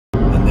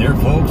there,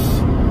 folks,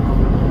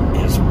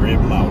 is Rib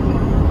Mountain.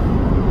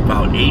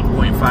 About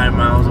 8.5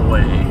 miles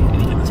away.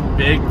 And you get this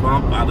big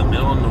bump out of the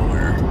middle of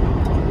nowhere.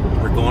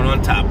 We're going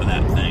on top of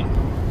that thing.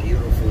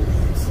 Beautiful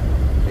leaves.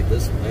 Like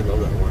this, I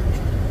love that orange.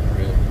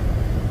 Red.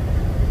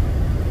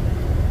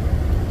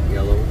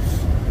 Yellows.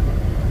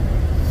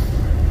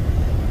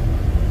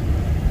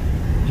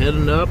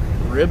 Heading up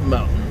Rib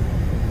Mountain.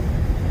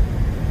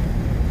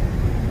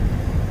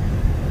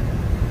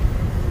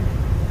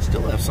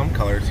 Still have some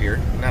colors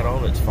here. Not all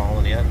of it's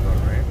fallen yet. All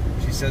right.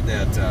 She said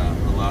that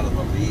a lot of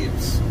the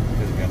leaves,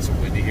 because it got so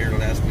windy here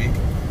last week,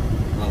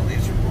 a lot of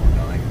leaves are blowing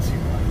down. I can see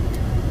why.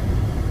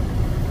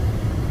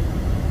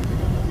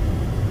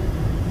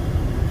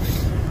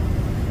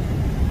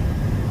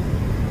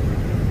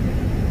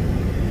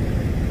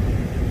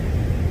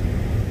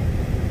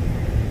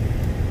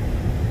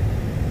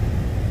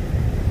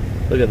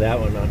 Look at that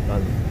one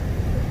on.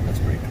 That's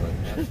pretty cool.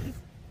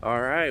 All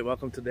right,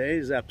 welcome to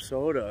today's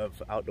episode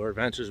of Outdoor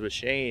Adventures with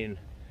Shane.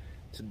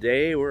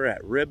 Today we're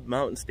at Rib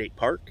Mountain State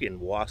Park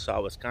in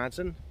Wausau,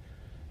 Wisconsin.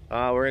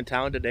 We're in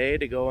town today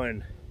to go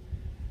and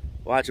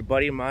watch a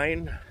buddy of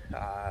mine.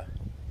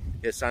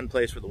 His son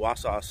plays for the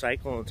Wausau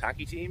Cycle and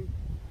Hockey team.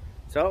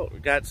 So we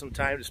got some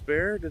time to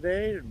spare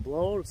today to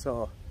blow.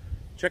 So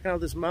checking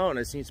out this mountain.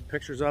 I've seen some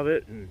pictures of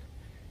it and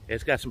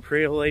it's got some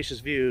pretty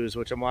hellacious views,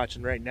 which I'm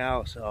watching right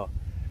now. So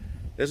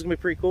this is gonna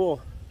be pretty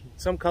cool.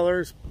 Some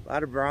colors, a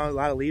lot of brown, a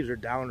lot of leaves are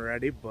down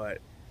already, but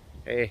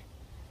hey,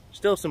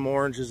 still some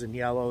oranges and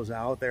yellows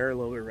out there, a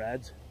little bit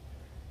reds.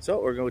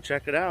 So we're gonna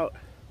check it out.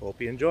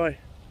 Hope you enjoy.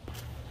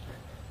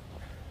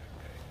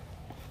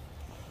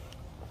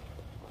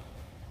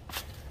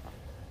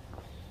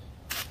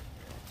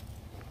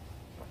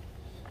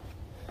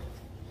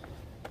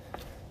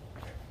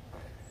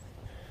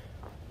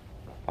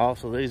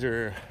 Also,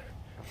 this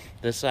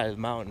side of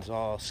the mountain is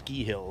all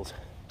ski hills.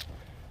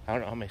 I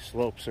don't know how many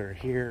slopes are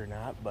here or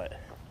not, but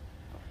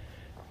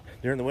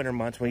during the winter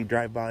months when you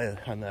drive by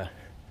on the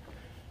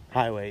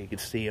highway, you can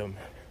see them.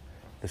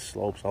 The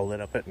slopes all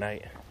lit up at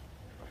night.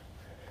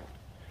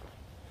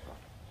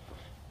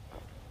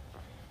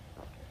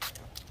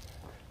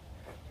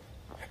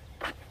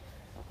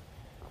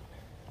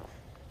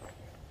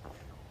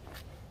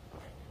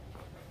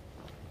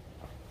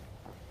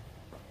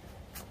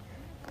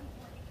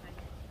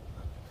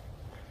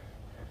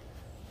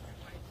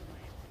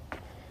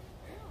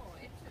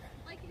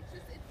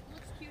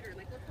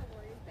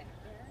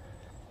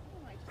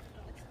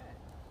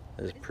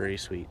 This is pretty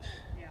sweet.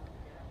 Yeah.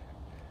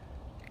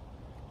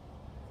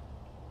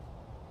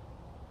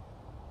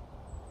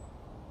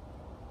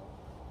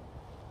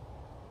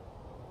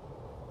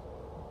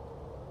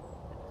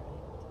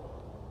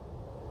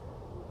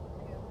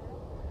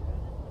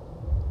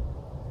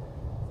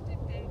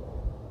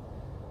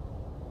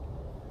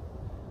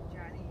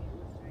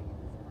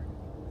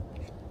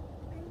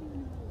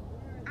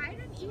 I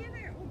didn't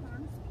either. Hold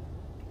on.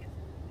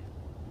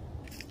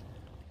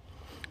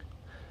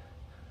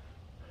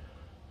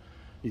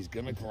 He's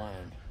gonna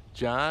climb.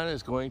 John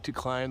is going to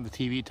climb the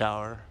TV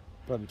tower.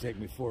 Probably take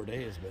me 4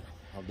 days, but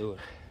I'll do it.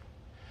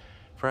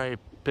 Probably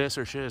piss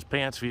or shit his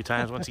pants a few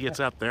times once he gets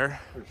up there.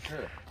 For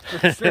sure.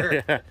 For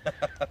sure.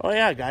 Oh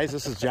yeah, guys,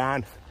 this is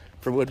John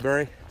from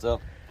Woodbury. What's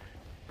up?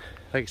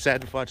 Like I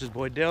said, watch his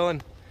boy Dylan.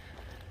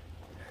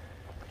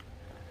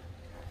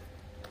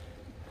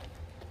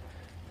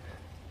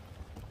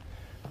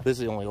 This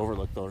is the only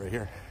overlook though right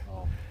here.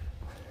 Oh,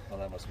 well,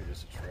 that must be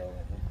just a trail,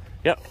 I think.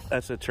 Yep,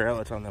 that's the trail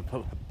that's on the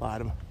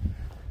bottom.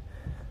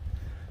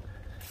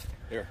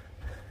 Here.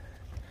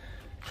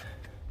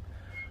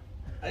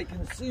 I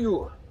can see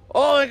you.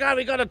 Oh my God,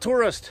 we got a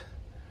tourist.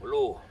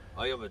 Hello,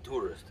 I am a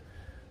tourist.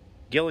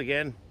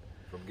 Gilligan.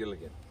 From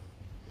Gilligan.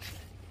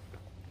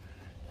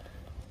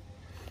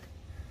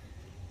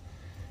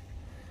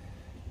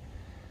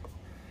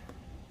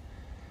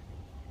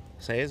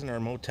 Say, isn't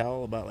our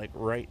motel about like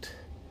right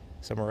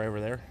somewhere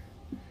over there?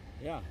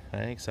 Yeah. I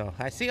think so.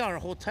 I see our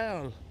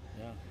hotel.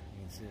 Yeah,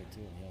 you can see it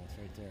too. Yeah, it's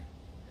right there.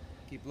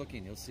 Keep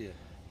looking, you'll see it.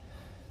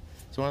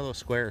 It's one of those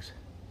squares.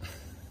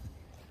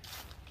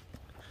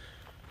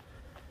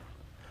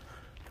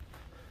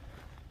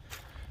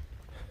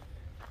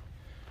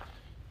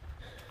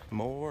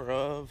 More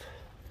of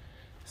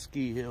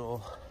ski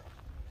hill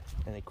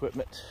and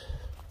equipment.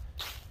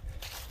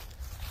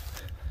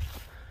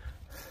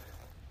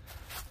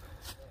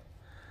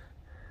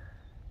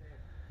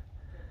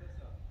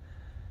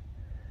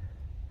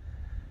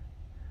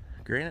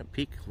 Granite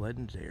Peak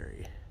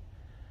Legendary.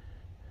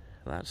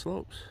 A lot of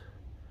slopes.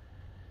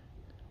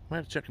 Might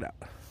have to check it out.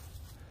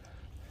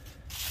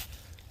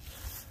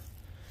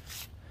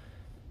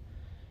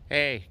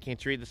 Hey,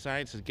 can't you read the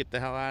sign? It says get the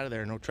hell out of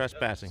there. No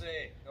trespassing.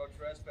 Say, no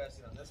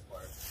trespassing on this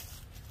part.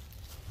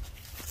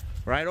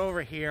 Right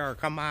over here.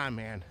 Come on,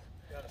 man.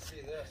 Gotta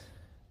see this.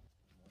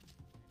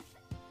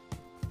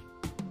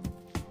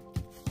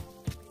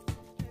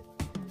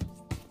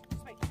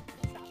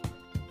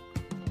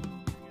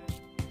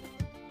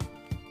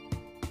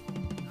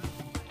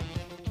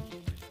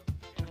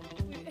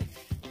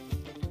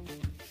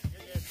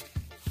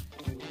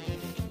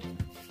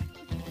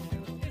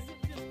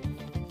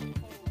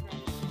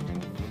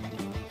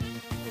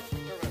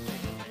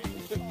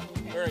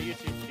 We're a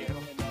YouTube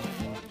channel.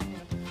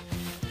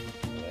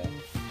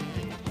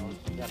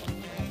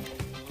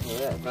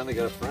 Yeah, I finally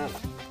got a friend.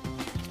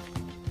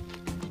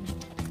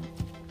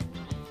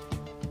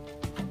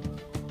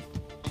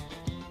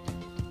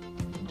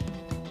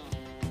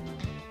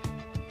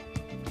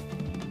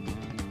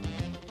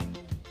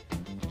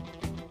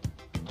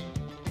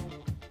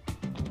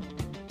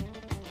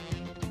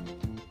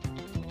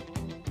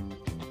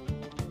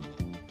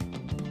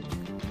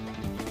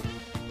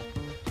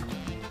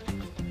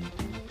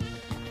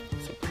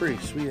 Some pretty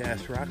sweet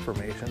ass rock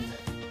formations.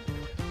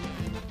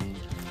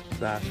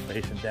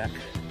 Observation deck.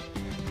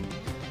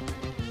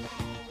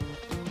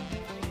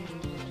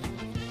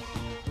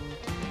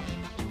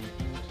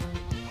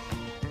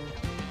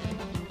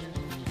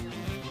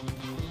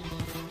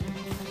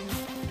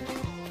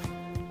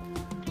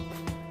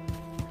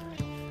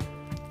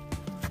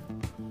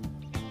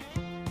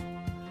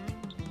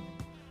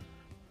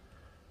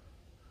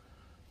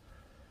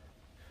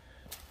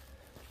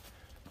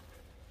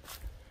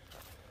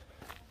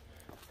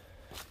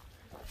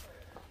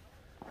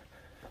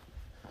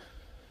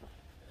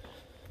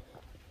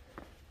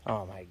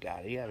 Oh my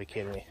god, you gotta be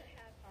kidding me.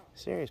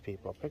 Serious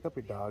people, pick up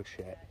your dog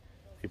shit.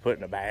 You put it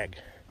in a bag.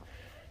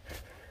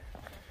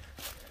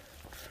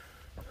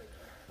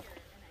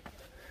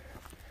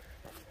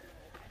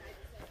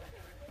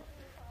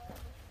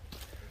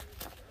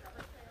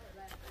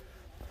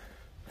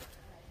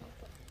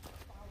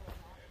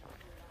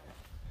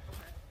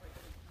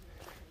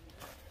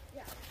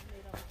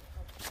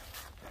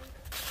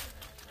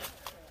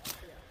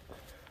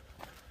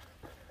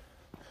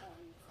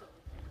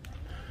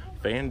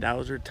 Van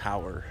Dowser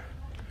Tower,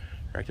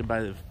 erected by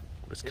the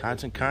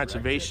Wisconsin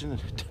Conservation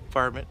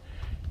Department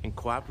in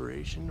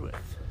cooperation with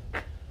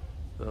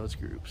those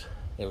groups.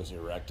 It was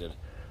erected.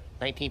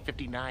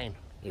 1959.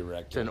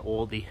 Erected. It's an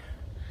oldie.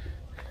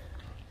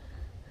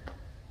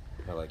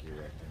 I like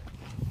erected.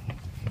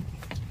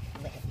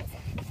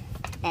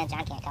 And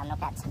John can't come, no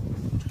pets.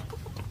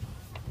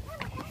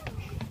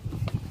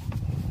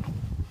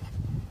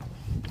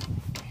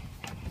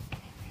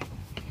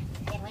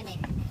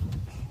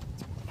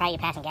 Probably you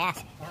passing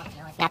gas. No,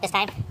 not this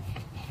time.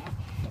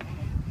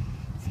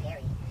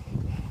 Scary.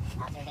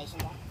 Observation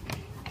deck.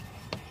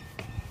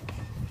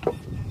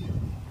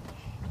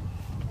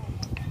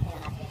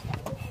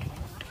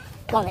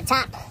 Going to the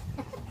top.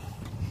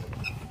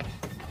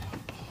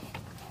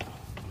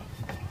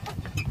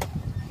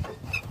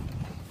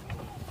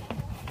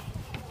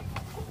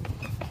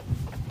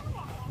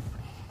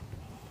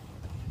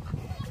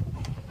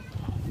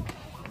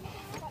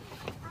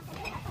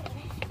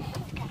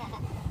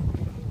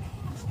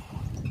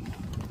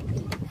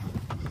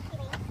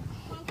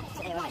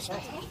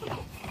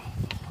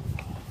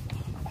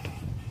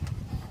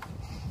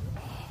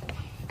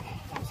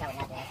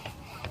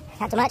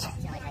 Not too much.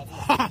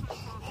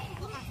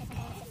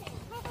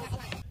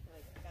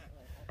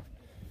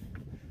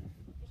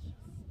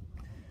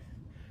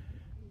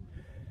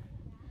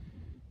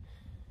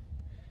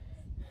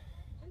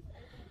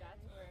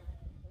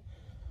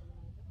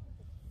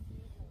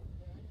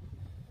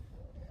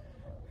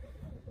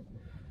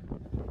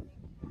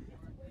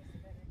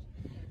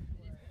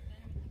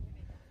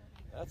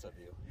 That's a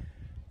view.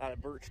 A lot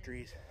of birch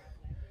trees.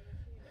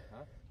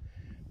 Huh?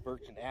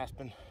 Birch and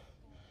aspen.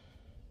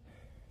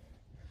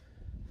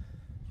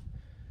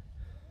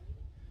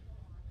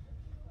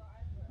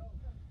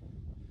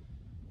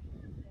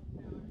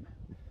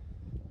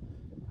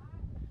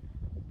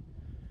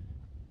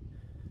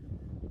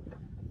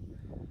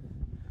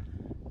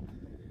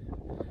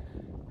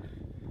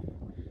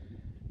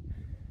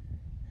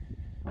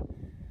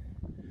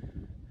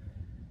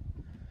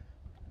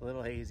 A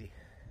little hazy.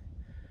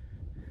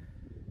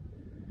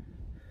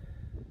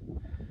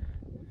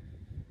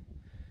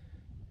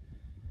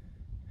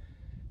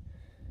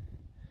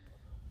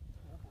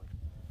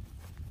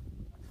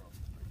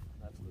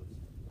 That's loose.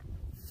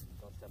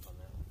 Don't step on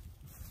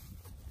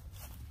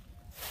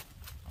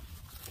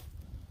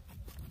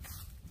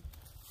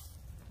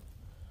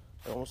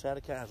that. Almost had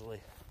a casualty.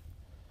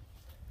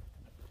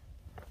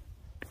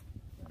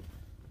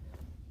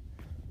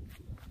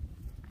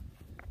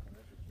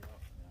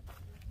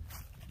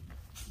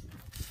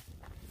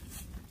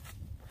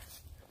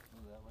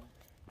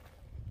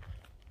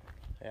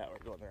 Yeah, we're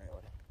going the right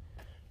way.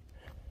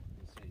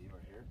 You say you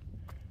were here?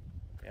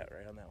 Yeah,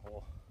 right on that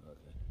hole.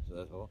 Okay. So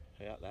that hole?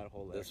 Yeah, that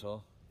hole there. This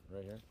hole?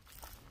 Right here?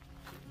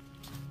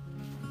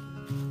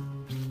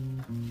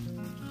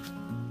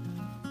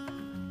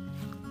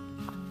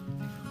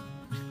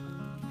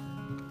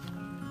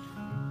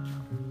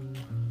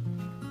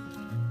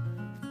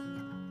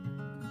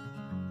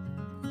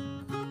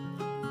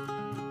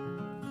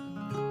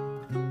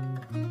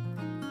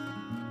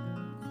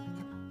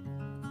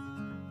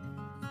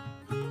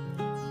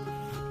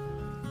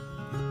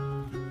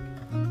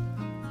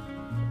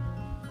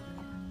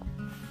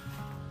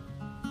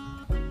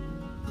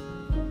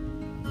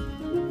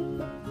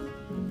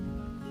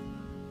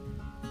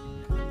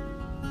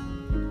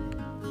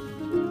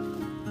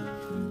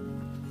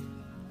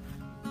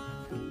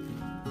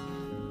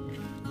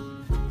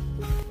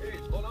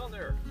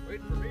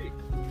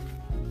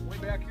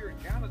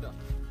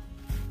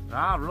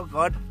 Ah, real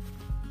good.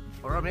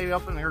 Or maybe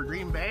up in near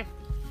Green Bay.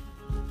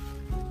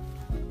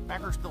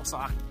 Packers still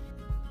suck.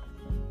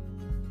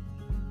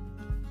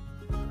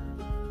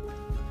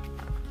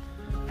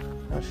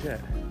 Oh shit.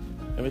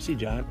 Let me see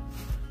John.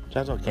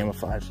 John's all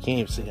camouflaged. You can't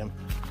even see him.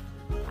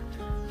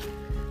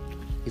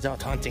 He's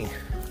out hunting.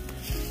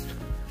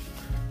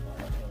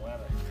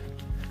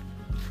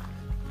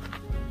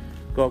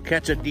 Go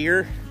catch a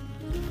deer.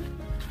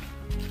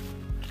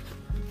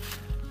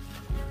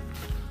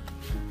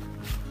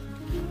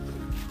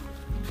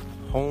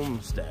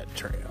 Homestead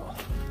Trail.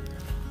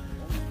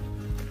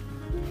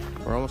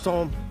 We're almost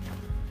home.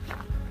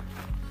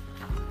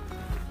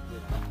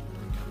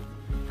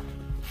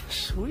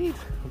 Sweet.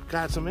 We've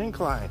got some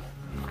incline.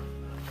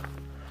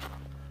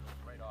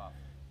 Right off.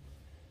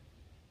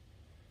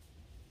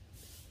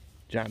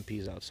 John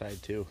P's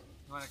outside too.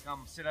 You want to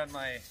come sit on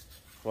my...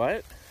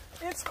 What?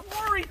 It's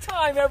quarry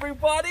time,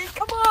 everybody!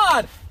 Come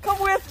on!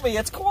 Come with me,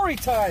 it's quarry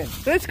time!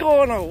 Let's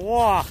go on a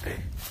walk. Oh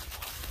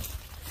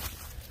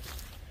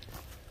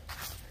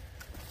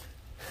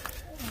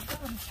my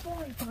god, it's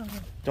quarry time!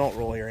 Don't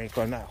roll your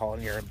ankle. I'm not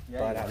hauling your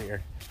butt out of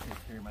here.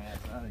 Carry my ass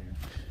out of here.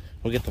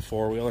 We'll get the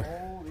four-wheeler.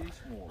 Holy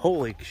smokes.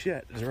 Holy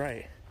shit, is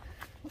right.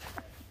 This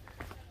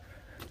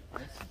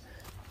is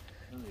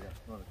really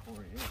what a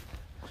quarry is.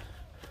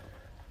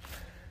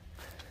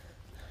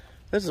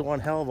 This is one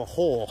hell of a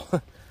hole.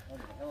 That's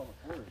a hell of a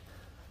quarry.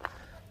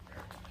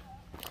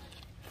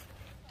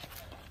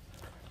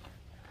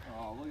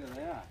 Oh, look at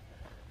that.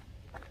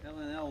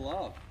 L&L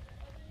love.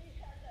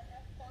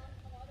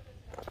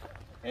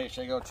 Hey,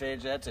 should I go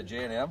change that to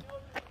J&M?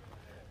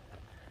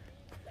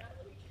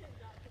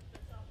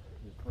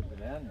 Just put it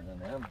in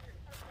and then M.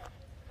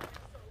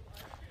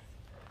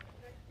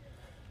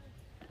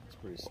 That's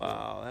pretty sweet.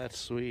 Wow, that's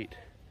sweet.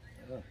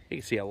 Yeah. You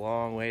can see a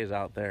long ways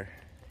out there.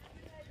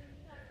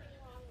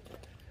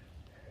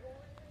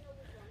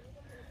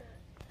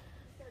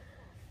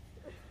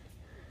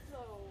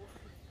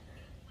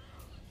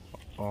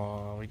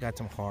 Oh, we got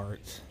some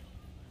hearts.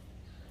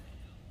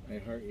 I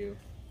hurt you.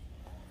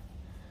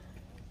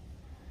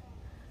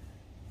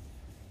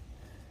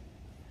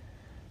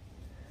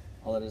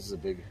 All that is a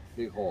big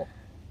hole.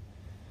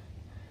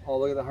 Oh,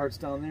 look at the hearts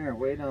down there,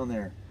 way down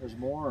there. There's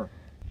more.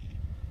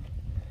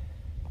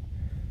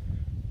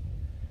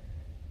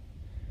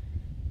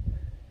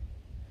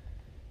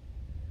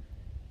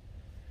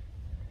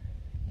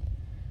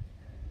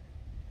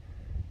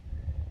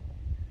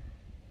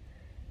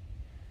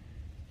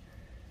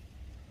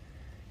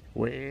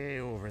 Way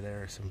over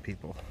there are some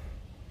people.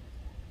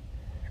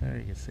 There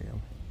you can see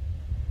them.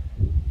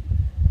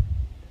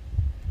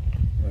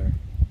 Where?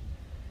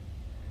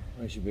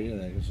 I should video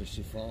that because if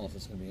she falls,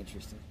 it's going to be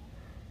interesting.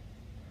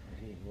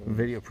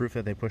 Video proof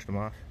that they pushed them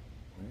off.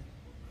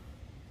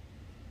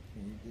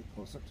 Can you get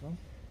close up to them?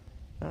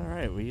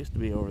 Alright, we used to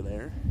be over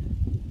there.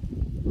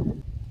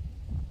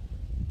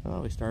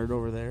 Oh, we started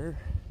over there.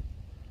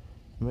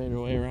 Made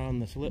our way around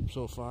this lip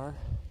so far.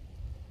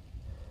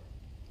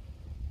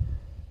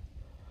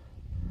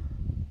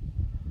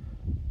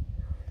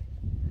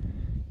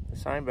 The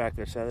sign back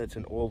there said it's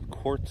an old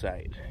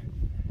quartzite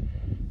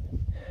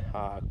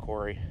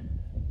quarry.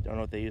 Don't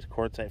know what they use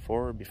quartzite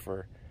for. It'd be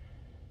for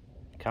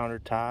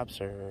countertops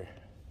or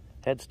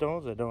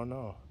headstones. I don't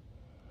know.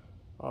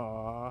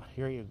 Aw,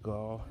 here you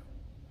go.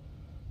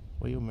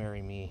 Will you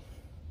marry me?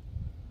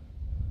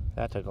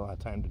 That took a lot of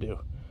time to do.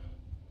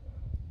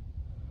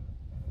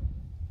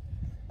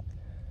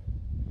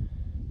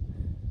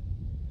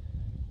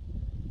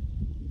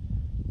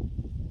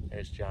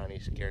 There's Johnny,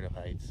 scared of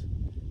heights.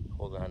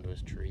 Hold on to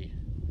his tree.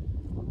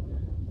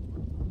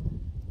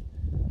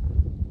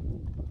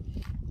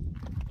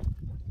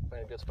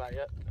 Find a good spot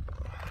yet?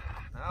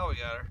 Now we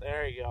got her.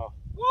 There you go.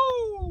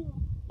 Woo!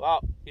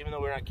 Well, even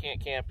though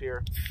can't camp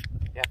here,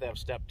 you have to have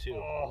step 2.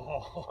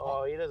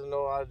 Oh, he doesn't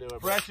know how to do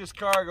it. Precious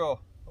cargo.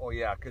 Oh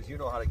yeah, because you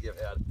know how to give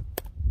head.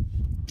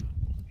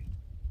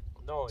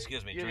 No,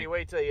 excuse me. You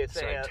wait till you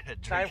say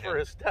time for it.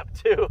 his step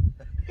 2.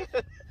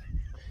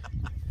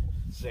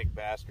 Sick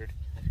bastard.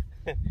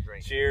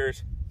 Drink.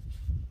 Cheers.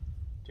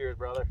 Cheers,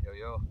 brother. Yo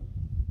yo.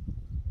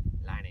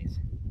 Liney's.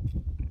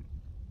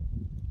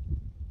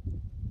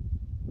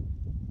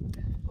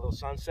 A little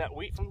sunset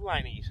wheat from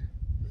Liney's.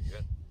 Pretty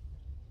good.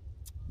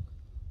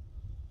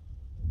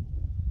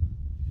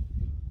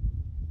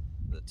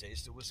 The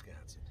taste of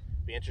Wisconsin.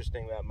 Be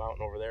interesting that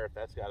mountain over there if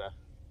that's got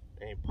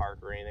any park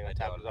or anything on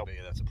top of it. Maybe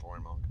that's a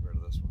pouring mountain compared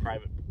to this one.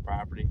 Private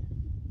property.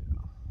 Yeah.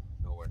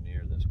 Nowhere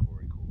near this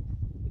quarry. Cool.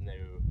 No.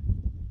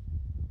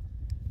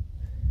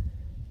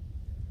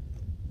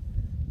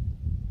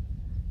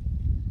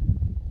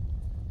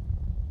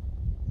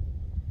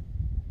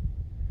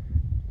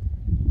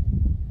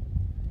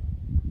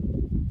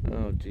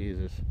 Oh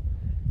Jesus.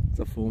 It's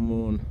a full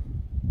moon.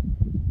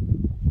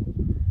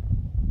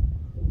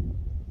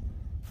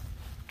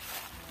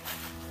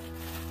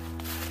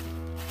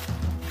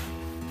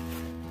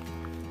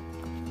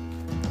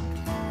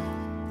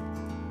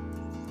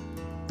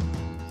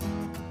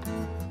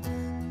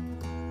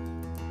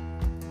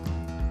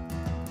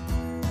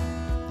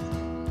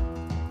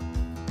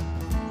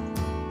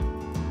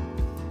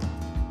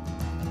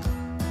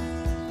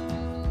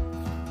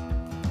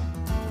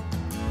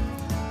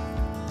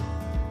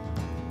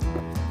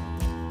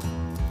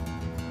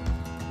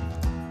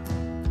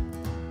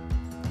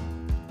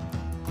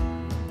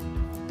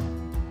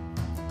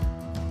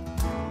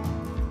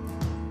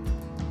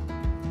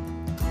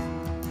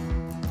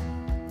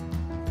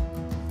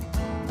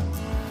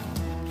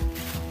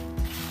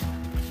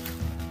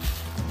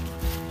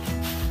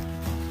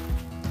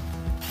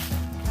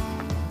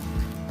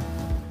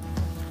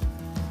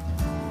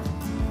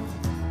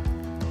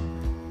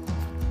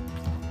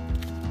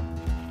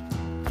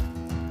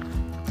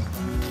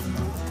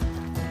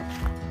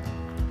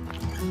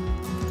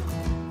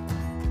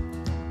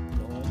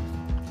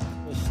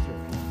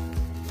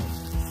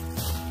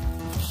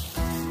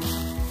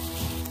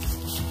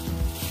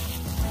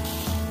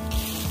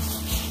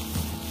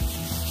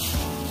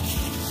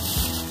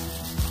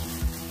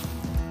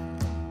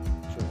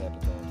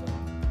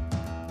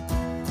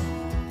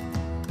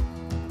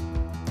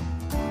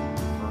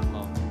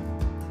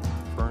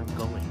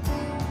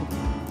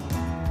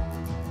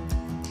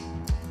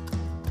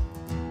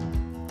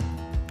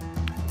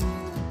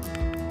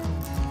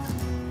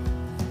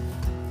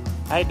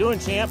 How you doing,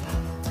 champ?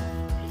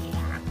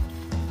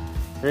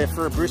 Ready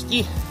for a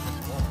brewski?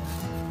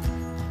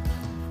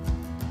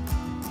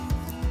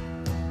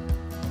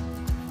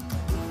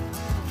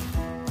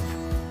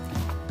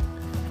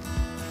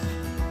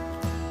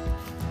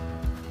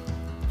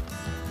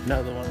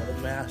 Another one of the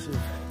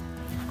massive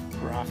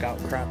rock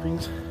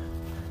outcroppings.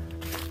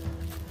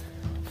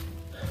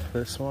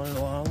 This one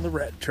along the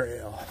red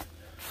trail.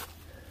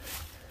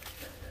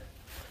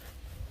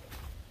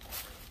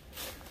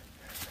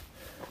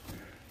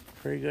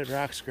 Pretty good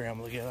rock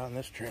scramble to get on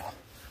this trail,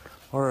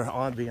 or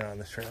on being on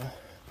this trail.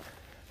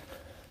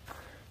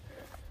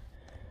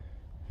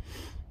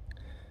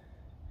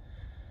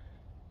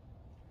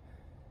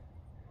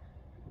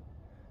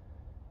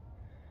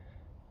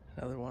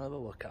 Another one of the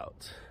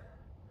lookouts.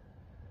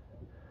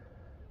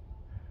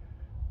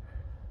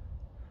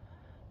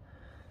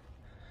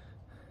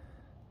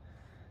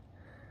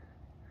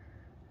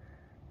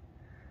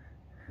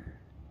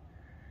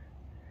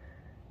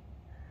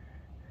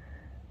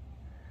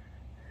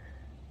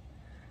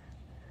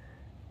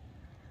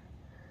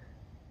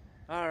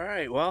 All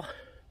right, well,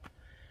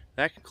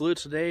 that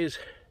concludes today's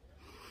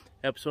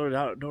episode of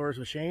Outdoors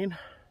with Shane.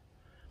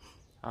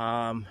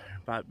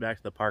 Back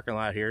to the parking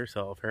lot here,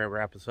 so if I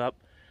wrap this up.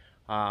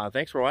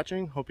 Thanks for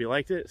watching. Hope you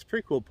liked it. It's a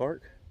pretty cool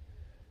park.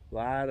 A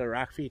lot of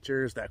rock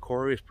features. That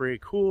quarry is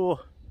pretty cool.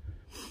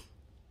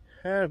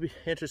 It'll be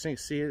interesting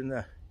to see it in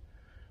the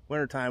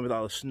wintertime with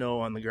all the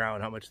snow on the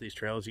ground, how much of these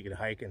trails you can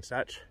hike and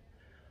such.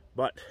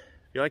 But if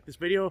you like this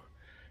video,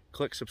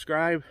 click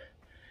subscribe.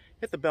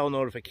 Hit the bell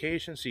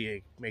notification so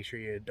you make sure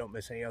you don't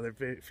miss any other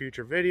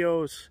future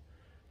videos.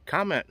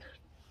 Comment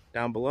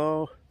down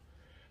below.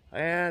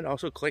 And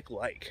also click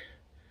like.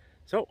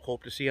 So,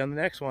 hope to see you on the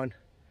next one.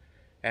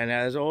 And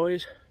as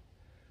always,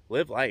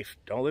 live life.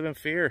 Don't live in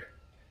fear.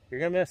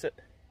 You're going to miss it.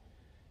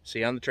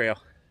 See you on the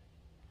trail.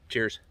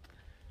 Cheers.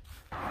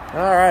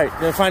 Alright,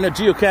 gonna find a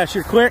geocache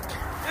here quick.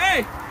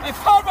 Hey, I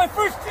found my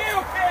first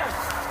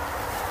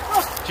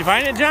geocache! Did you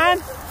find it, John?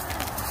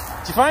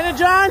 Did you find it,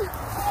 John?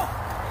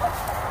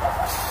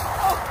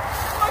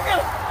 Look at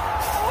it!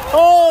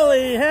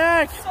 Holy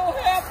heck! So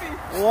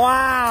happy!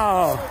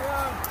 Wow! Oh my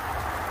God.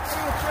 Look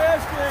at the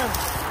trash can.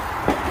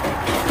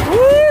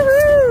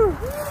 Woohoo!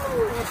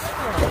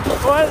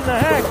 What in the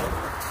heck?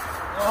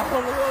 Oh,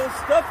 look at all this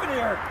stuff in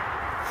here.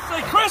 It's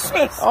like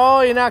Christmas!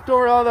 Oh, you knocked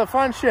over all the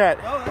fun shit.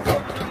 Oh, that's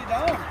already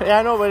down. Yeah,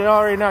 I know, but it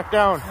already knocked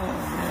down. Oh,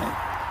 man.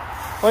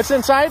 What's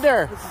inside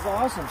there? This is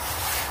awesome.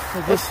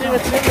 Let's see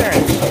what's in there.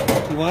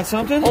 You want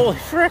something? Holy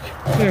frick!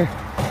 Here.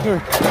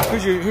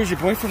 Here's your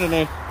boyfriend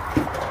tonight.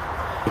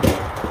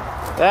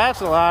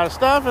 That's a lot of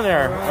stuff in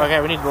there. Right. Okay,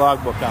 we need the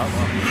logbook out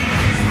now.